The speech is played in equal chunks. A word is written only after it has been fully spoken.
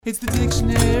It's the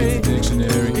dictionary.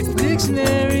 Dictionary. It's the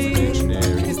dictionary.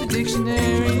 Dictionary. It's the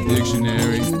dictionary.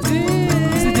 Dictionary. It's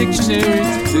the dictionary.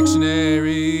 It's the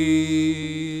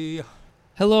dictionary.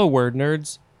 Hello, word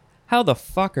nerds. How the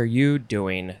fuck are you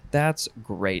doing? That's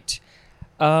great.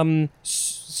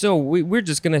 So we're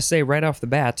just gonna say right off the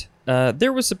bat,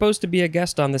 there was supposed to be a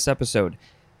guest on this episode.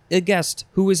 A guest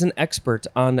who is an expert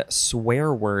on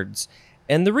swear words.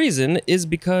 And the reason is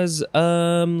because,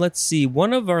 let's see,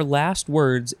 one of our last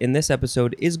words in this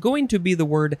episode is going to be the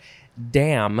word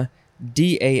damn,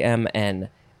 D-A-M-N.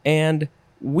 And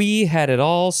we had it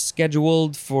all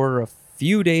scheduled for a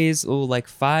few days, like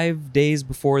 5 days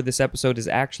before this episode is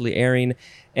actually airing.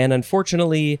 And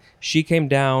unfortunately, she came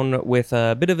down with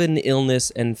a bit of an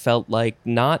illness and felt like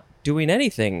not doing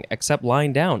anything except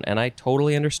lying down. And I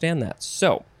totally understand that.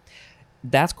 So,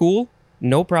 that's cool.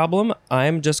 No problem.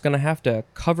 I'm just going to have to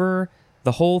cover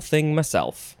the whole thing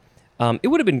myself. It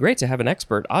would have been great to have an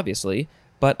expert, obviously.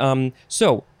 But,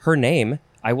 so, her name,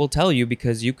 I will tell you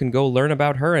because you can go learn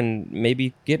about her and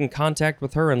maybe get in contact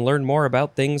with her and learn more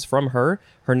about things from her.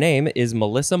 Her name is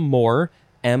Melissa Mohr,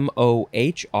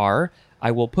 M-O-H-R.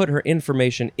 I will put her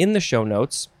information in the show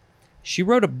notes. She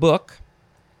wrote a book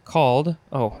called,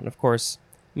 and of course,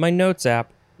 my notes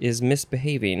app is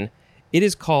misbehaving. It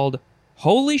is called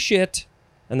Holy Shit,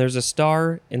 and there's a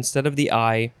star instead of the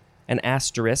I, an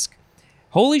asterisk.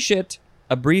 Holy Shit,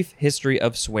 A Brief History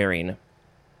of Swearing.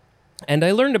 And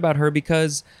I learned about her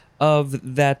because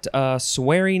of that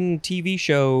swearing TV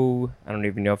show. I don't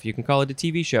even know if you can call it a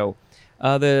TV show.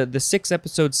 The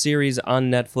 6-episode series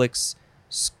on Netflix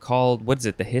called, what is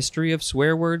it, The History of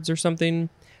Swear Words or something?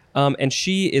 And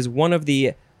she is one of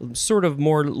the sort of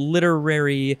more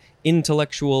literary,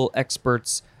 intellectual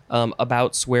experts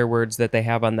about swear words that they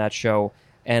have on that show.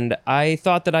 And I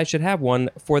thought that I should have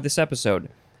one for this episode.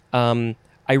 I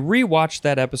rewatched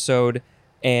that episode,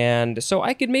 and so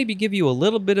I could maybe give you a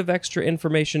little bit of extra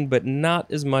information, but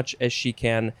not as much as she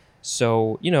can.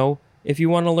 So, if you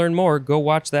want to learn more, go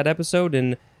watch that episode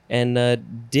and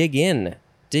dig into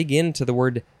the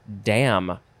word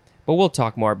damn. But we'll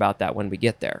talk more about that when we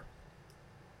get there.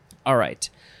 All right.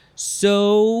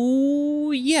 So,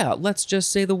 yeah, let's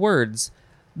just say the words.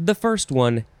 The first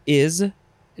one is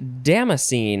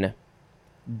damascene.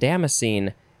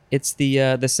 Damascene. It's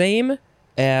the same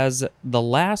as the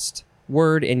last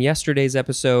word in yesterday's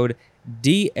episode,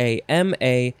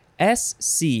 D-A-M-A-S-C-E-N-E.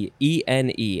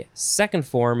 Second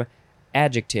form,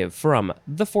 adjective from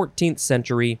the 14th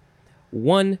century.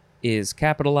 One is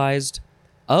capitalized,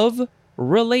 of,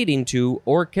 relating to,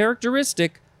 or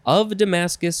characteristic of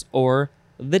Damascus or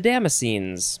the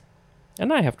Damascenes.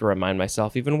 And I have to remind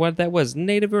myself even what that was.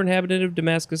 Native or inhabitant of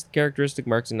Damascus, characteristic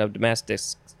marks of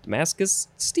Damascus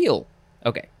steel.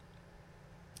 Okay.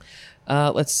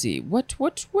 Let's see. What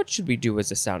should we do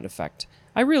as a sound effect?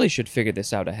 I really should figure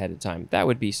this out ahead of time. That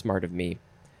would be smart of me.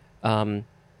 And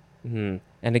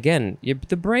again,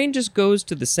 the brain just goes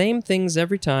to the same things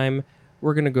every time.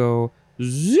 We're going to go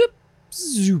zip,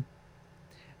 zoop.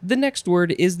 The next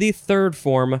word is the third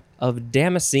form of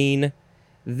damascene.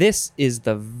 This is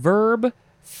the verb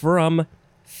from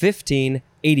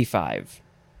 1585.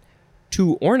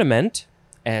 To ornament,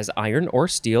 as iron or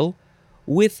steel,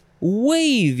 with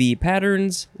wavy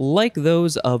patterns like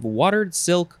those of watered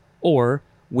silk or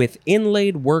with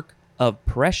inlaid work of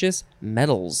precious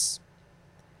metals.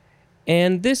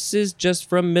 And this is just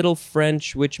from Middle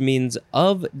French, which means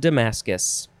of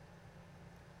Damascus.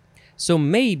 So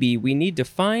maybe we need to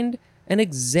find an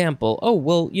example. Oh,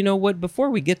 well, you know what? Before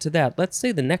we get to that, let's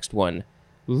say the next one.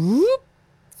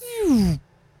 It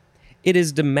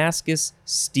is Damascus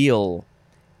steel.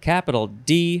 Capital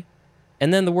D,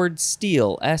 and then the word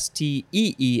steel,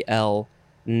 S-T-E-E-L,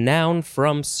 noun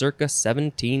from circa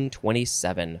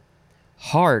 1727.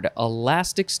 Hard,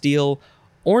 elastic steel,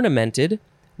 ornamented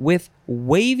with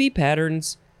wavy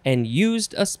patterns and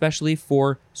used especially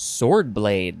for sword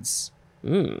blades.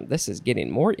 This is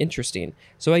getting more interesting.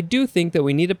 So I do think that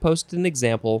we need to post an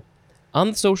example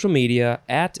on social media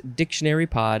at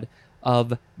DictionaryPod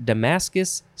of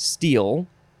Damascus steel.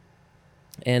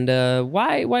 And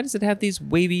why does it have these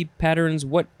wavy patterns?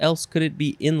 What else could it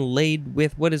be inlaid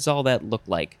with? What does all that look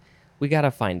like? We gotta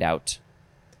find out.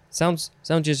 Sounds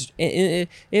just it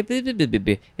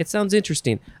sounds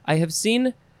interesting. I have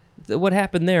seen what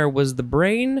happened there was the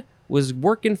brain was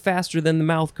working faster than the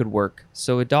mouth could work,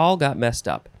 so it all got messed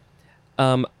up.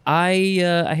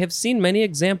 I have seen many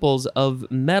examples of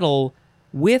metal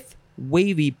with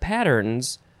wavy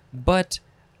patterns, but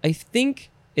I think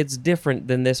it's different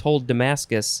than this whole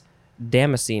Damascene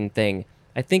thing.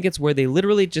 I think it's where they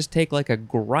literally just take like a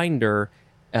grinder,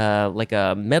 like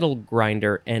a metal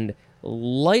grinder, and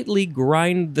lightly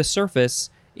grind the surface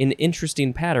in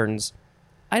interesting patterns.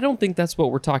 I don't think that's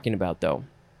what we're talking about, though.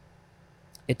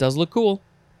 It does look cool.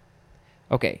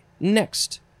 Okay,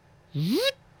 next.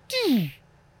 It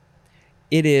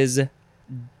is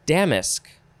damask.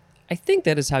 I think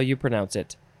that is how you pronounce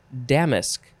it.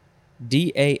 Damask.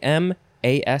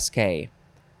 D-A-M-A-S-K.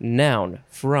 Noun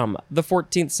from the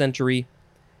 14th century.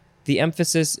 The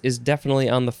emphasis is definitely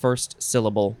on the first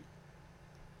syllable.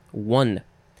 1.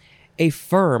 A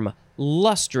firm,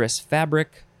 lustrous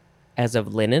fabric, as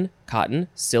of linen, cotton,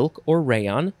 silk, or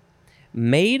rayon,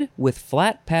 made with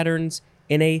flat patterns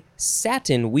in a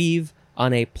satin weave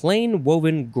on a plain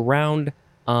woven ground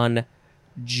on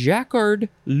jacquard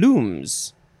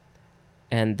looms.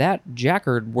 And that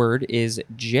jacquard word is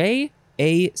J-A-C-Q-U-A-R-D.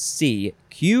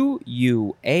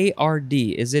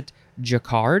 Is it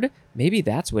jacquard? Maybe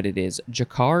that's what it is.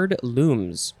 Jacquard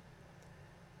looms.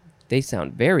 They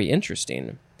sound very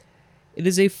interesting. It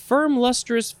is a firm,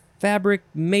 lustrous fabric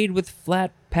made with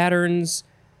flat patterns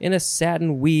in a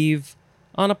satin weave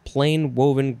on a plain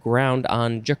woven ground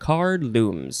on jacquard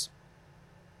looms.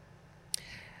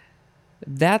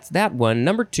 That's that one.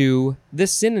 Number 2, the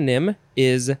synonym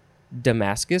is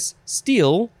Damascus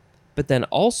steel, but then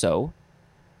also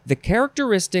the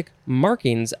characteristic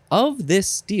markings of this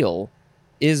steel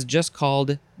is just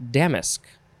called damask.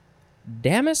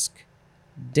 Damask?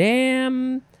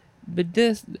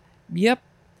 Yep.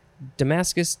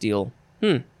 Damascus steel.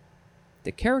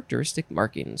 The characteristic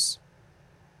markings.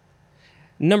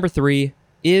 Number 3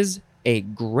 is a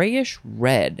grayish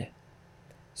red.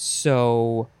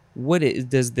 So,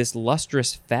 does this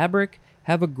lustrous fabric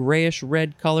have a grayish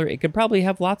red color? It could probably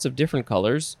have lots of different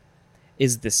colors.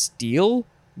 Is the steel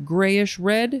grayish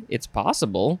red? It's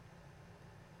possible.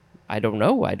 I don't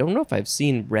know. I don't know if I've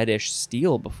seen reddish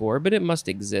steel before, but it must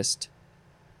exist.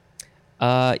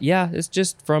 Yeah, it's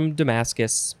just from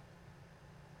Damascus.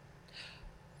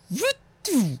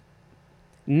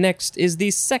 Next is the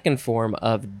second form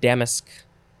of damask.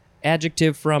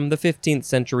 Adjective from the 15th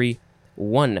century.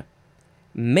 1.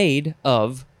 Made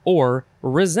of or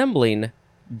resembling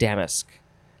damask.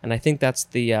 And I think that's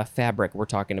the fabric we're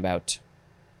talking about.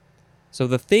 So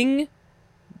the thing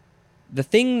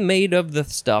made of the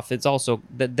stuff, it's also,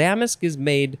 the damask is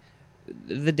made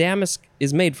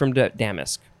from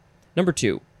damask. Number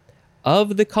 2,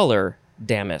 of the color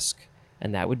damask,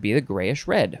 and that would be the grayish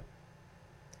red.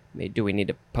 Do we need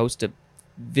to post a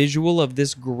visual of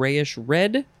this grayish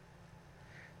red?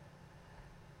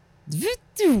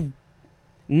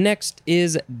 Next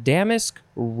is damask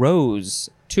rose.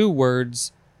 2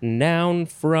 words, noun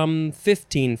from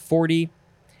 1540.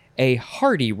 A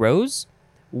hardy rose,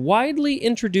 widely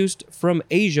introduced from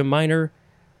Asia Minor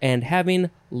and having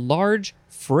large,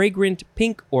 fragrant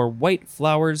pink or white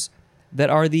flowers that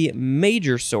are the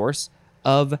major source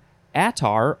of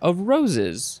attar of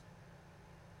roses.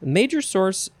 The major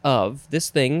source of this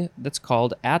thing that's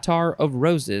called attar of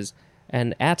roses,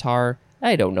 and attar,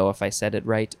 I don't know if I said it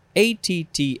right,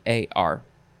 A-T-T-A-R.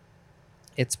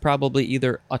 It's probably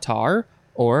either attar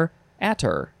or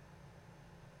attar.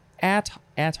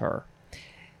 Attar.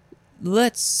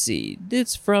 Let's see.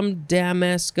 It's from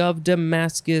Damask of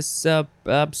Damascus,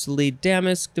 obsolete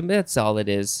Damask. That's all it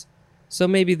is. So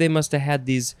maybe they must have had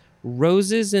these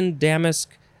roses in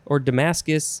Damask or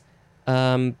Damascus.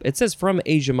 It says from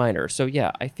Asia Minor. So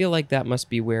yeah, I feel like that must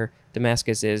be where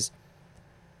Damascus is.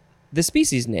 The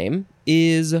species name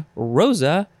is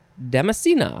Rosa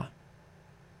damascena.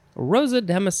 Rosa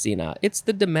damascena. It's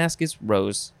the Damascus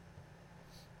rose.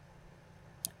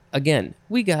 Again,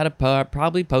 we gotta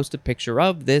probably post a picture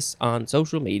of this on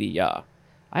social media.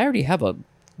 I already have a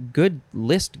good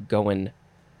list going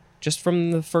just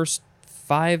from the first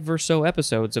 5 or so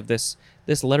episodes of this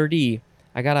letter D.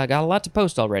 I got a lot to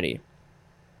post already.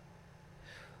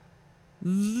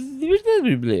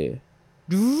 The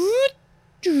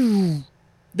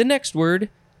next word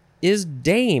is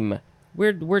dame.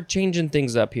 We're changing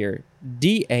things up here.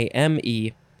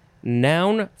 D-A-M-E.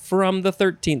 Noun from the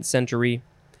 13th century.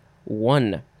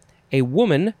 1. A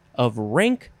woman of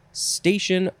rank,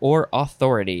 station, or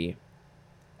authority.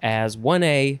 As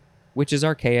 1A, which is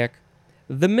archaic,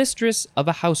 the mistress of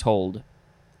a household.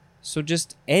 So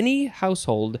just any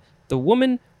household, the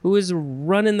woman who is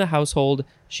running the household,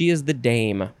 she is the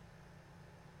dame.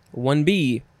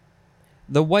 1B,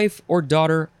 the wife or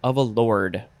daughter of a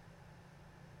lord.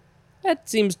 That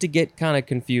seems to get kind of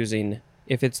confusing.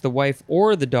 If it's the wife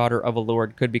or the daughter of a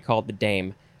lord, could be called the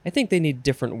dame. I think they need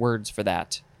different words for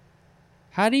that.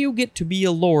 How do you get to be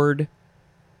a lord?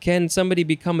 Can somebody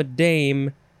become a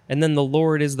dame, and then the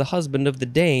lord is the husband of the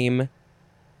dame?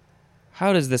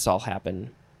 How does this all happen?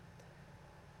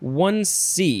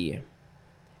 1C.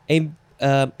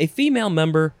 A female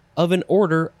member of an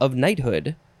order of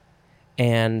knighthood.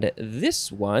 And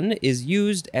this one is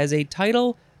used as a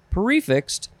title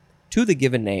prefixed to the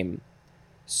given name.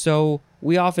 So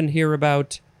we often hear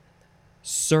about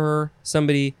sir,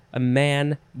 somebody, a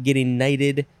man getting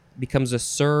knighted becomes a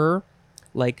sir,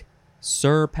 like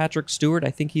Sir Patrick Stewart.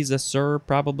 I think he's a sir,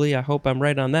 probably. I hope I'm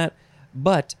right on that.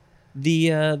 But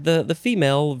the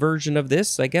female version of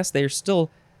this, I guess they're still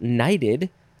knighted.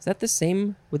 Is that the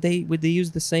same? Would they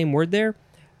use the same word there?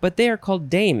 But they are called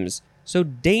dames. So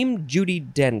Dame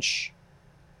Judi Dench.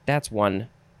 That's one.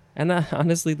 And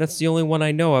honestly, that's the only one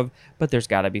I know of. But there's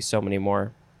got to be so many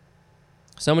more.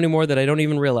 So many more that I don't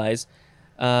even realize.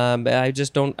 I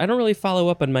don't really follow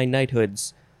up on my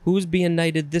knighthoods. Who's being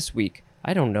knighted this week?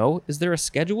 I don't know. Is there a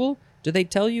schedule? Do they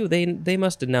tell you? They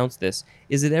must announce this.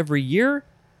 Is it every year?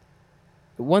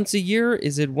 Once a year?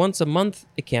 Is it once a month?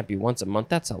 It can't be once a month.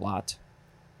 That's a lot.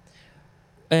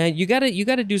 You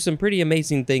gotta do some pretty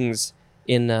amazing things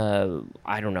in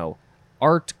I don't know,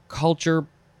 art, culture,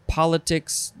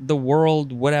 politics, the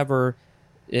world, whatever.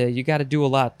 You gotta do a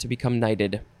lot to become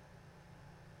knighted.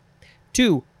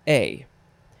 2A.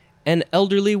 An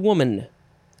elderly woman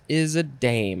is a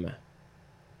dame.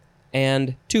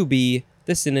 And 2B,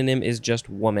 the synonym is just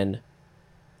woman.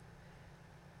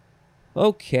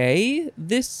 Okay,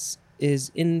 this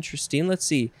is interesting. Let's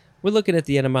see. We're looking at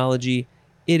the etymology.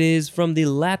 It is from the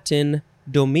Latin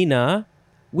domina,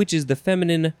 which is the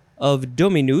feminine of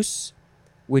dominus,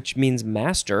 which means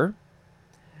master.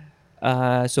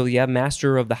 So you have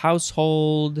master of the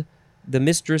household, the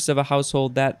mistress of a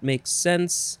household. That makes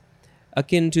sense.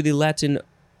 Akin to the Latin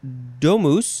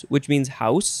domus, which means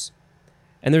house.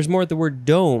 And there's more at the word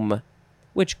dome,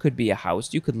 which could be a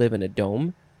house. You could live in a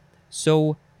dome.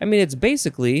 So, I mean, it's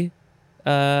basically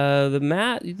the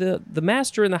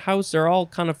master and the house are all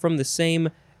kind of from the same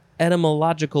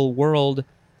etymological world.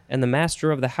 And the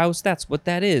master of the house, that's what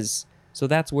that is. So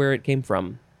that's where it came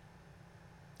from.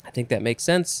 I think that makes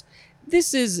sense.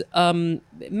 This is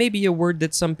maybe a word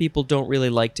that some people don't really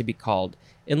like to be called.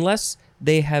 Unless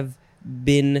they're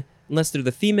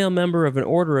the female member of an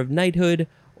order of knighthood,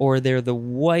 or they're the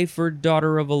wife or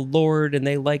daughter of a lord and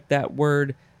they like that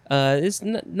word. It's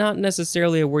not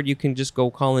necessarily a word you can just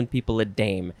go calling people a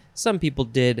dame. Some people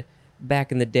did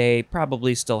back in the day,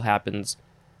 probably still happens.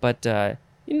 But,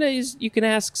 you can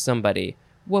ask somebody,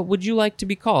 what would you like to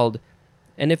be called?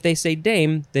 And if they say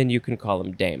dame, then you can call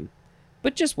them dame.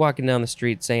 But just walking down the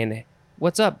street saying,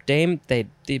 what's up, dame?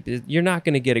 You're not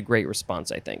going to get a great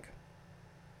response, I think.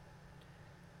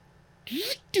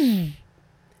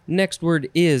 Next word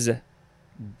is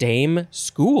dame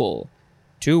school.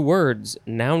 2 words,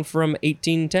 noun from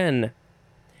 1810.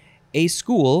 A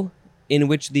school in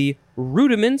which the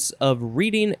rudiments of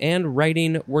reading and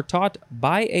writing were taught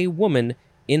by a woman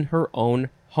in her own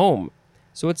home.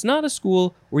 So it's not a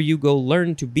school where you go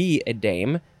learn to be a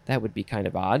dame. That would be kind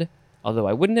of odd. Although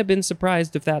I wouldn't have been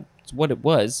surprised if that's what it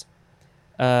was.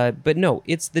 But no,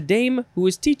 it's the dame who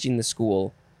is teaching the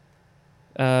school.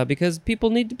 Because people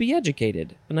need to be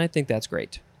educated. And I think that's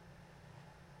great.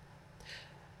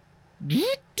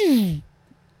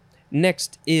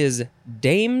 Next is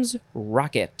dame's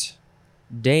rocket.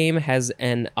 Dame has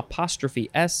an apostrophe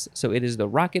S, so it is the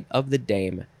rocket of the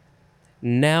dame.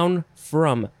 Noun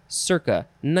from circa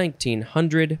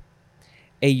 1900.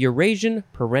 A Eurasian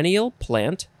perennial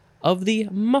plant of the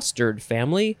mustard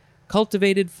family,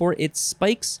 cultivated for its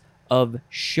spikes of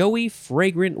showy,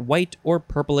 fragrant white or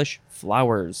purplish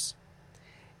flowers.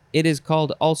 It is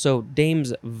called also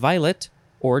dame's violet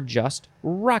or just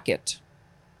rocket.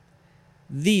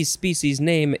 The species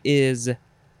name is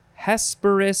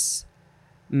Hesperus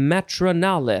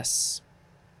matronalis.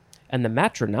 And the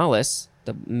matronalis,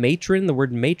 the matron, the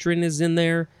word matron is in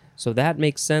there, so that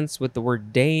makes sense with the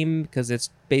word dame, because it's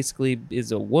basically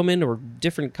is a woman or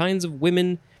different kinds of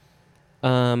women.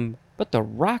 But the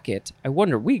rocket, I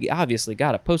wonder, we obviously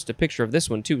got to post a picture of this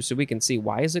one too so we can see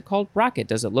why is it called rocket.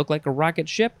 Does it look like a rocket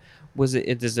ship? Does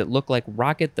it look like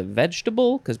rocket the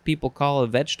vegetable? Because people call a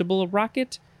vegetable a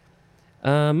rocket.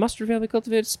 Mustard family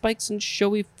cultivated spikes and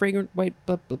showy, fragrant white,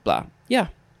 blah, blah, blah. Yeah.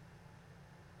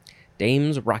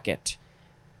 Dame's rocket.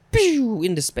 Pew!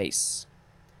 Into space.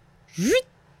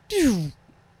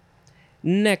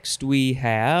 Next we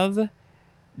have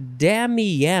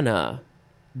Damiana.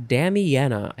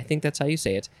 Damiana. I think that's how you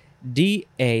say it.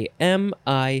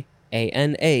 Damiana.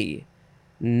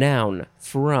 Noun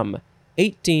from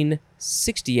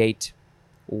 1868.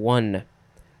 1.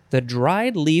 The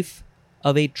dried leaf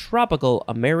of a tropical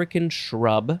American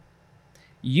shrub,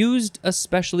 used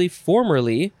especially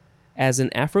formerly as an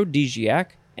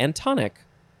aphrodisiac and tonic.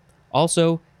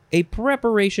 Also, a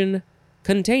preparation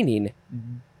containing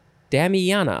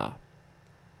Damiana.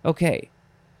 Okay,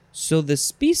 so the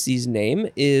species name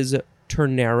is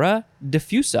Turnera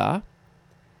diffusa,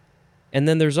 and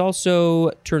then there's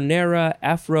also Turnera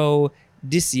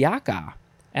aphrodisiaca.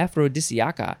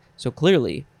 So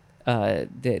clearly, that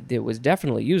it was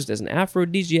definitely used as an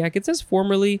aphrodisiac. It says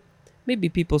formerly. Maybe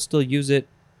people still use it.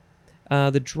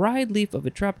 The dried leaf of a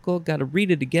tropical. Got to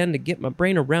read it again to get my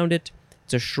brain around it.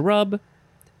 It's a shrub,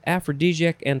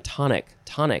 aphrodisiac, and tonic.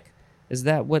 Tonic. Is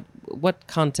that what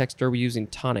context are we using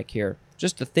tonic here?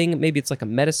 Just a thing. Maybe it's like a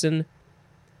medicine.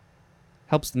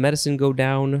 Helps the medicine go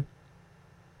down.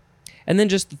 And then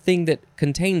just the thing that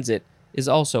contains it is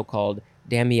also called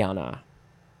Damiana.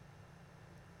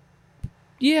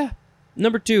 Yeah.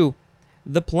 Number 2,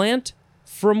 the plant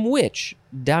from which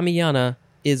Damiana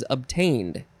is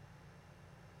obtained.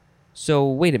 So,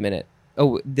 wait a minute.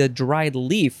 Oh, the dried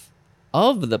leaf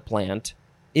of the plant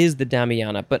is the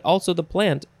Damiana, but also the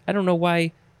plant. I don't know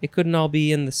why it couldn't all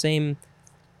be in the same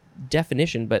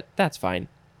definition, but that's fine.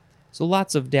 So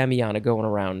lots of Damiana going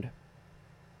around.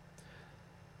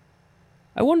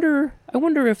 I wonder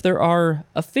if there are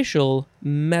official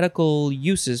medical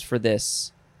uses for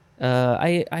this.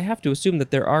 I have to assume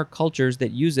that there are cultures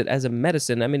that use it as a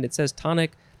medicine. I mean, it says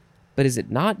tonic, but is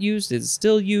it not used? Is it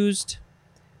still used?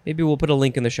 Maybe we'll put a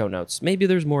link in the show notes. Maybe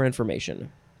there's more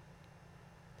information.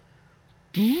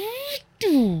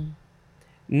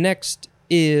 Next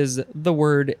is the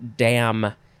word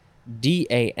damn.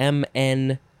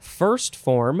 D-A-M-N, first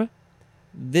form.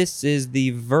 This is the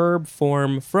verb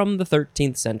form from the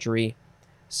 13th century,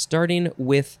 starting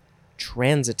with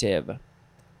transitive.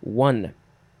 1.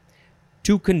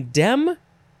 To condemn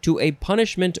to a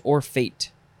punishment or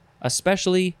fate,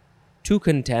 especially to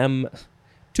condemn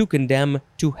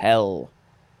to hell.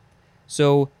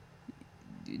 So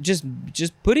just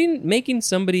making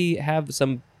somebody have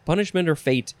some punishment or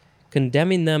fate,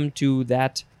 condemning them to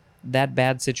that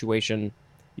bad situation,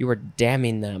 you are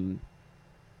damning them.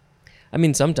 I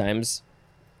mean, sometimes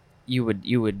you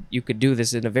could do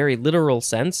this in a very literal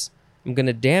sense. I'm going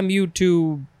to damn you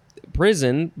to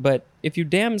prison, but if you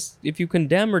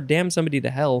condemn or damn somebody to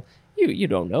hell, you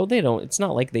don't know. It's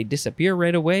not like they disappear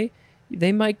right away.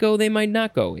 They might go, they might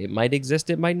not go. It might exist,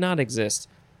 it might not exist.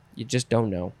 You just don't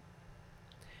know.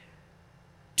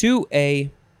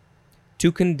 2a,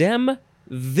 to condemn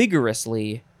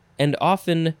vigorously and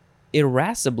often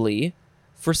irascibly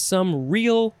for some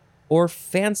real or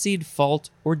fancied fault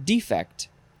or defect,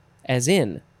 as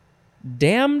in,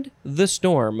 damned the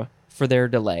storm for their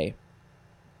delay.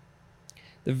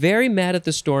 They're very mad at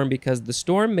the storm because the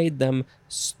storm made them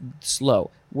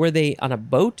slow. Were they on a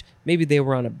boat? Maybe they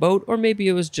were on a boat, or maybe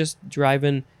it was just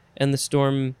driving and the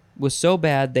storm was so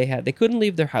bad they couldn't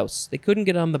leave their house. They couldn't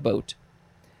get on the boat.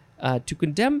 To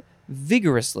condemn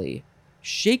vigorously,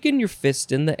 shaking your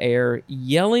fist in the air,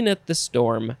 yelling at the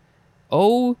storm,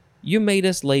 "Oh, you made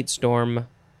us late, storm.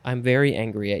 I'm very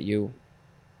angry at you."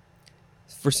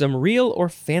 For some real or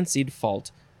fancied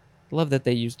fault. Love that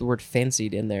they used the word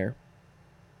fancied in there.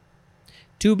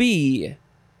 To be,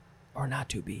 or not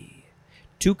to be.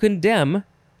 To condemn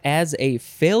as a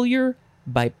failure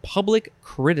by public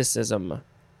criticism.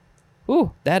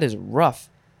 Ooh, that is rough.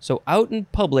 So out in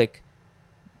public,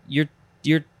 you're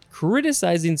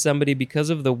criticizing somebody because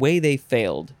of the way they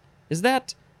failed. Is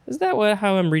that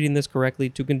how I'm reading this correctly?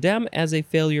 To condemn as a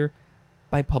failure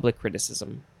by public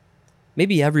criticism.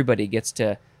 Maybe everybody gets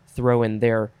to throw in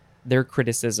their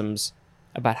criticisms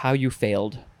about how you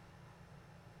failed.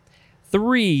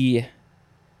 3,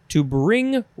 to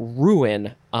bring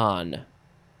ruin on.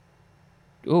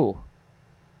 Ooh,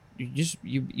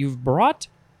 you've brought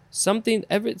something.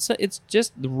 It's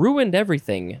just ruined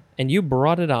everything, and you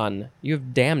brought it on.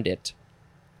 You've damned it.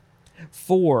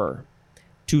 4,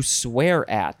 to swear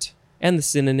at, and the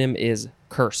synonym is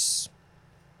curse.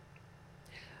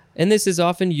 And this is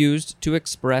often used to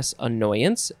express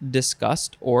annoyance,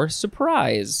 disgust, or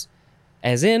surprise,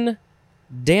 as in,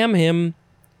 damn him,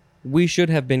 we should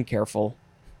have been careful.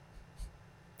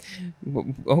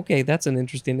 Okay, that's an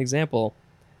interesting example.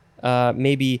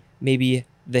 Maybe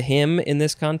the him in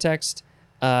this context.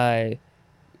 What's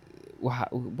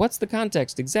the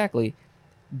context exactly?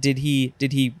 Did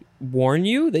he warn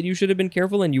you that you should have been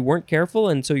careful and you weren't careful,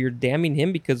 and so you're damning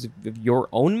him because of your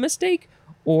own mistake?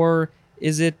 Or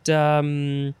is it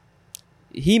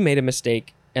he made a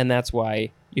mistake and that's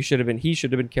why he should have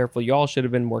been careful. You all should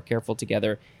have been more careful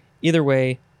together. Either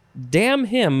way, damn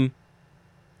him.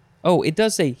 Oh, it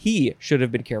does say he should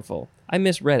have been careful. I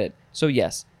misread it. So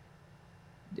yes,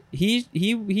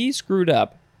 he screwed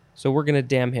up. So we're going to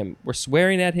damn him. We're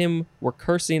swearing at him. We're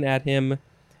cursing at him.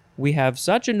 we have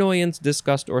such annoyance,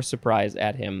 disgust, or surprise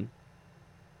at him.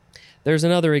 There's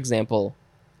another example.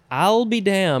 I'll be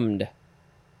damned.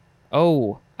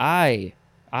 Oh, I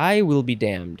will be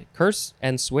damned. Curse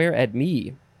and swear at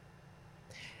me.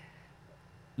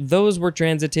 Those were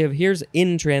transitive. Here's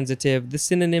intransitive. The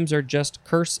synonyms are just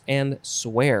curse and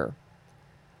swear.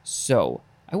 So,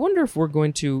 I wonder if we're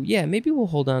going to... Yeah, maybe we'll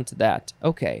hold on to that.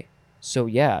 Okay. So,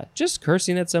 yeah, just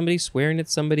cursing at somebody, swearing at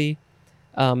somebody.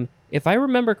 If I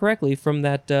remember correctly from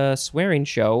that swearing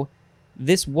show,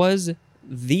 this was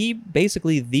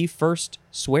basically the first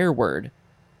swear word,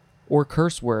 or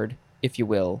curse word, if you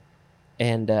will.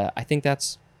 And I think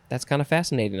that's kind of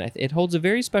fascinating. It holds a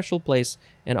very special place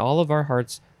in all of our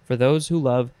hearts for those who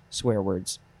love swear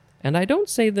words. And I don't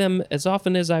say them as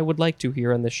often as I would like to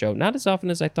here on this show. Not as often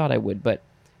as I thought I would, but,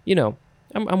 you know,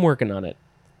 I'm working on it.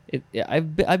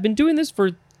 I've been doing this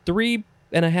for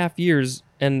 3.5 years,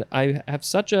 and I have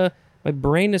my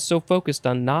brain is so focused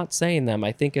on not saying them.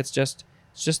 I think it's just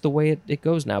the way it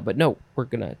goes now. But no, we're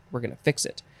gonna fix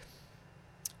it.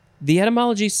 The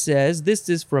etymology says this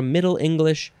is from Middle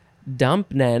English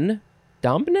dampnen.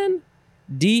 Dampnen?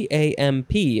 Dampnen.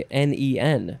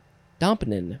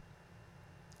 Dampnen.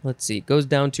 Let's see. It goes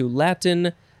down to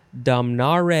Latin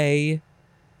damnare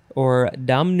or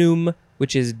damnum,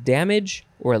 which is damage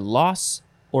or loss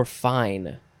or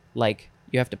fine. Like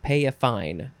you have to pay a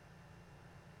fine.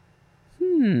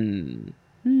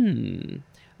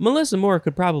 Melissa Moore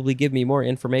could probably give me more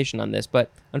information on this,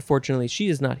 but unfortunately she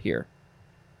is not here.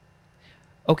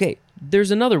 Okay, there's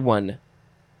another one.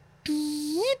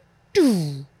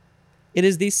 It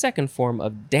is the second form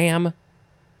of damn,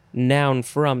 noun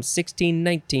from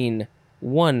 1619.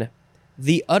 1.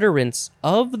 The utterance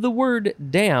of the word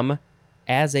damn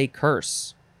as a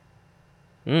curse.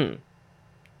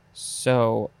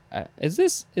 So, is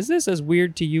this as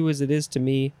weird to you as it is to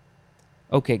me?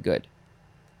 Okay, good.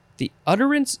 The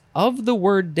utterance of the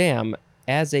word damn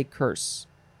as a curse.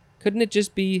 Couldn't it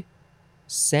just be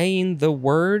saying the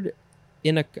word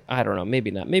I don't know,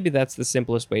 maybe not. Maybe that's the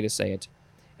simplest way to say it.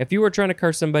 If you were trying to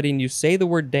curse somebody and you say the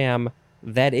word damn,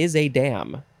 that is a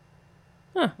damn.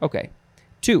 Okay.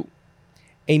 2.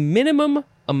 A minimum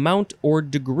amount or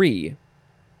degree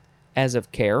as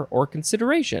of care or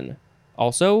consideration.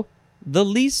 Also, the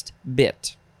least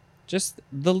bit. Just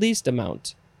the least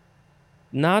amount.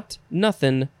 Not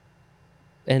nothing,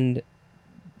 and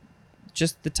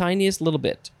just the tiniest little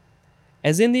bit.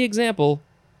 As in the example,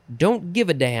 don't give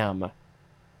a damn.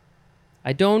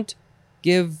 I don't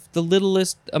give the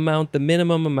littlest amount, the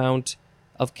minimum amount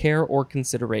of care or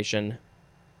consideration.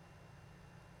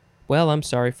 Well, I'm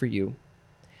sorry for you.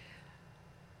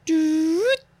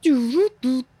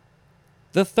 The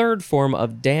third form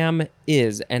of damn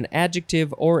is an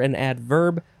adjective or an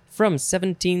adverb from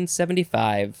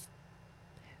 1775.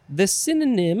 The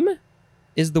synonym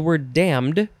is the word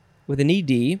damned with an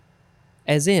ed,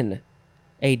 as in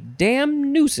a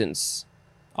damn nuisance,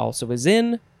 also as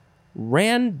in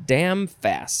ran damn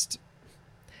fast.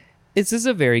 This is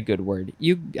a very good word.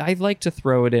 I like to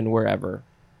throw it in wherever,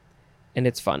 and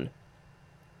it's fun.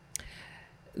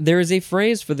 There is a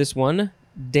phrase for this one,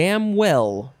 damn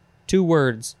well, 2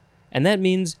 words, and that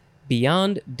means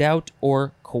beyond doubt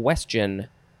or question.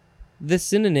 The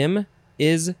synonym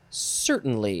is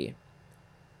certainly,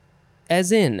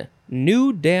 as in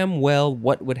knew damn well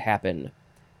what would happen.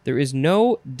 There is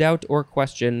no doubt or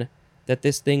question that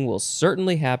this thing will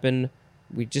certainly happen.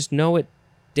 We just know it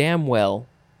damn well.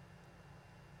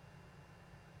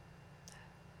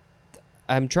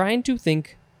 I'm trying to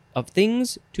think of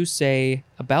things to say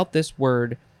about this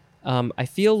word. I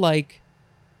feel like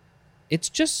it's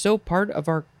just so part of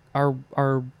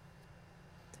our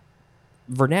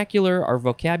vernacular, our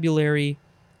vocabulary,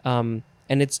 and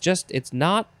it's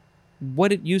not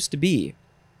what it used to be.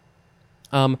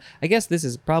 I guess this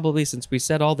is probably, since we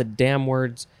said all the damn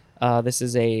words, this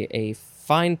is a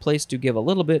fine place to give a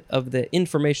little bit of the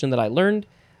information that I learned.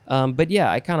 But yeah,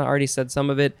 I kind of already said some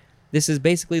of it. This is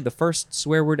basically the first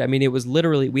swear word. I mean, it was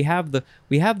literally, we have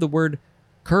the word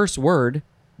curse word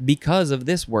because of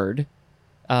this word,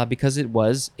 because it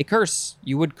was a curse.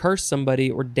 You would curse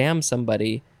somebody or damn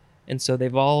somebody, and so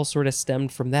they've all sort of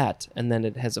stemmed from that, and then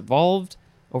it has evolved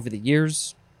over the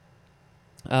years.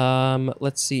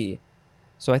 Let's see.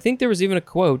 So I think there was even a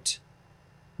quote,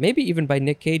 maybe even by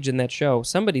Nick Cage in that show.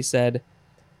 Somebody said,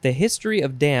 "The history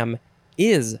of damn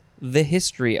is the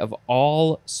history of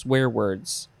all swear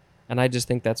words." And I just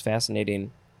think that's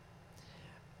fascinating.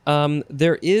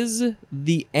 There is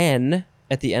the N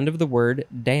at the end of the word,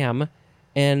 damn,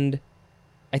 and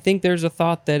I think there's a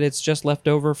thought that it's just left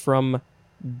over from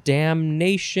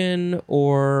damnation,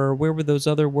 or where were those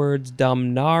other words?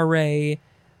 Damnare.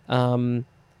 And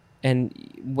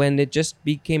when it just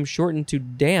became shortened to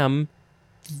damn,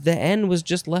 the N was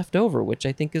just left over, which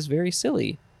I think is very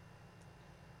silly.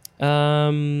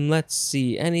 Let's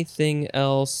see. Anything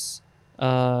else?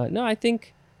 No, I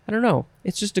don't know.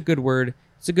 It's just a good word.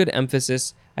 It's a good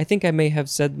emphasis. I think I may have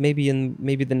said maybe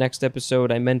the next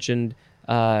episode I mentioned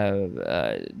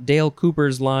Dale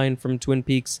Cooper's line from Twin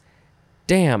Peaks,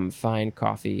 "Damn fine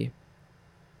coffee."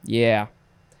 Yeah.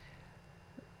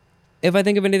 If I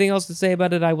think of anything else to say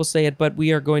about it, I will say it, but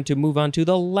we are going to move on to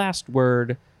the last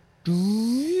word.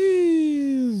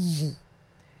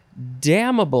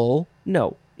 Damnable.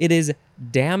 No, it is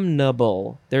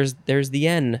damnable. There's the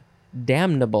N.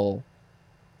 Damnable.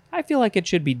 I feel like it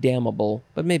should be damnable,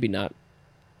 but maybe not.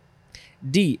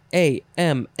 Damnable.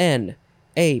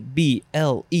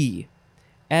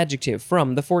 Adjective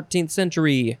from the 14th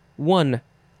century. 1.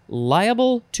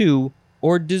 Liable to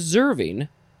or deserving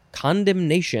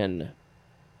condemnation.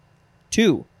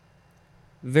 2.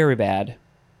 Very bad.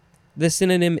 The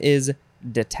synonym is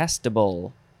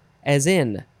detestable, as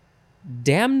in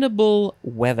damnable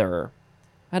weather.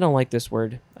 I don't like this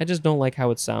word. I just don't like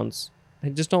how it sounds. I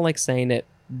just don't like saying it.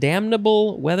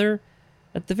 Damnable weather?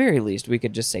 At the very least, we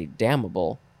could just say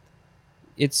damnable.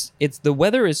 It's the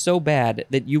weather is so bad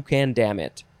that you can damn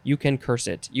it. You can curse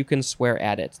it. You can swear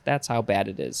at it. That's how bad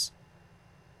it is.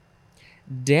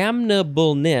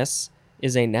 Damnableness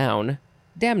is a noun.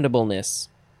 Damnableness.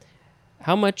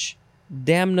 How much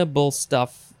damnable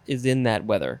stuff is in that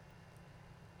weather?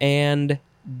 And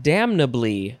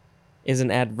damnably is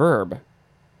an adverb.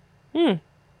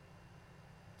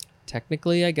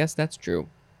 Technically, I guess that's true.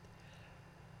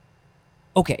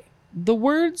 Okay, the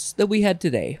words that we had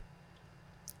today.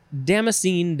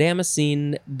 Damascene,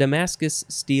 Damascus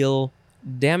steel,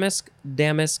 damask,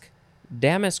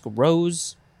 damask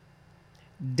rose,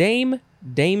 dame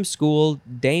school,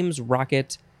 dame's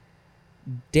rocket,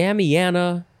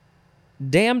 Damiana,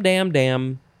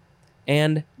 damn,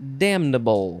 and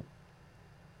damnable.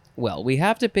 Well, we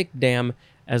have to pick damn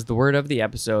as the word of the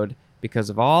episode because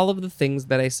of all of the things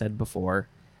that I said before.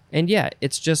 And yeah,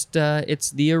 it's just,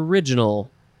 it's the original,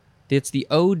 it's the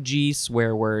OG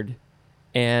swear word.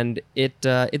 And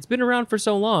it's been around for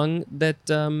so long that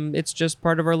it's just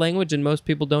part of our language, and most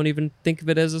people don't even think of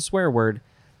it as a swear word.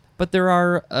 But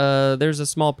there's a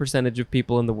small percentage of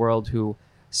people in the world who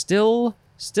still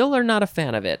are not a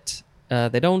fan of it.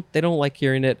 They don't like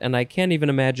hearing it, and I can't even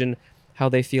imagine how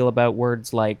they feel about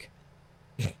words like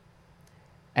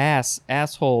ass,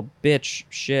 asshole, bitch,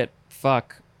 shit,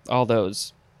 fuck, all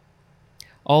those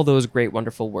great,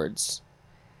 wonderful words.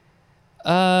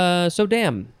 So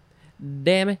damn.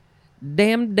 Damn it.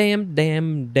 Damn.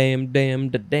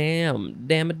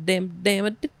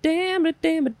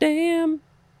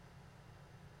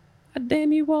 I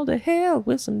damn you all to hell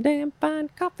with some damn fine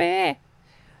coffee.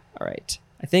 All right.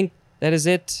 I think that is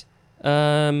it.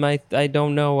 I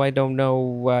don't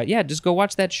know. Yeah, just go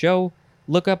watch that show.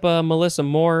 Look up Melissa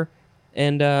Moore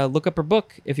and look up her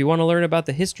book if you want to learn about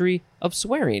the history of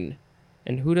swearing.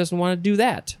 And who doesn't want to do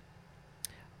that?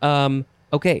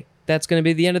 Okay. That's going to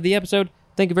be the end of the episode.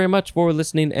 Thank you very much for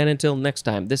listening, and until next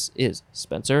time, this is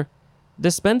Spencer,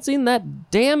 dispensing that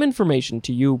damn information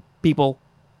to you people.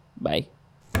 Bye.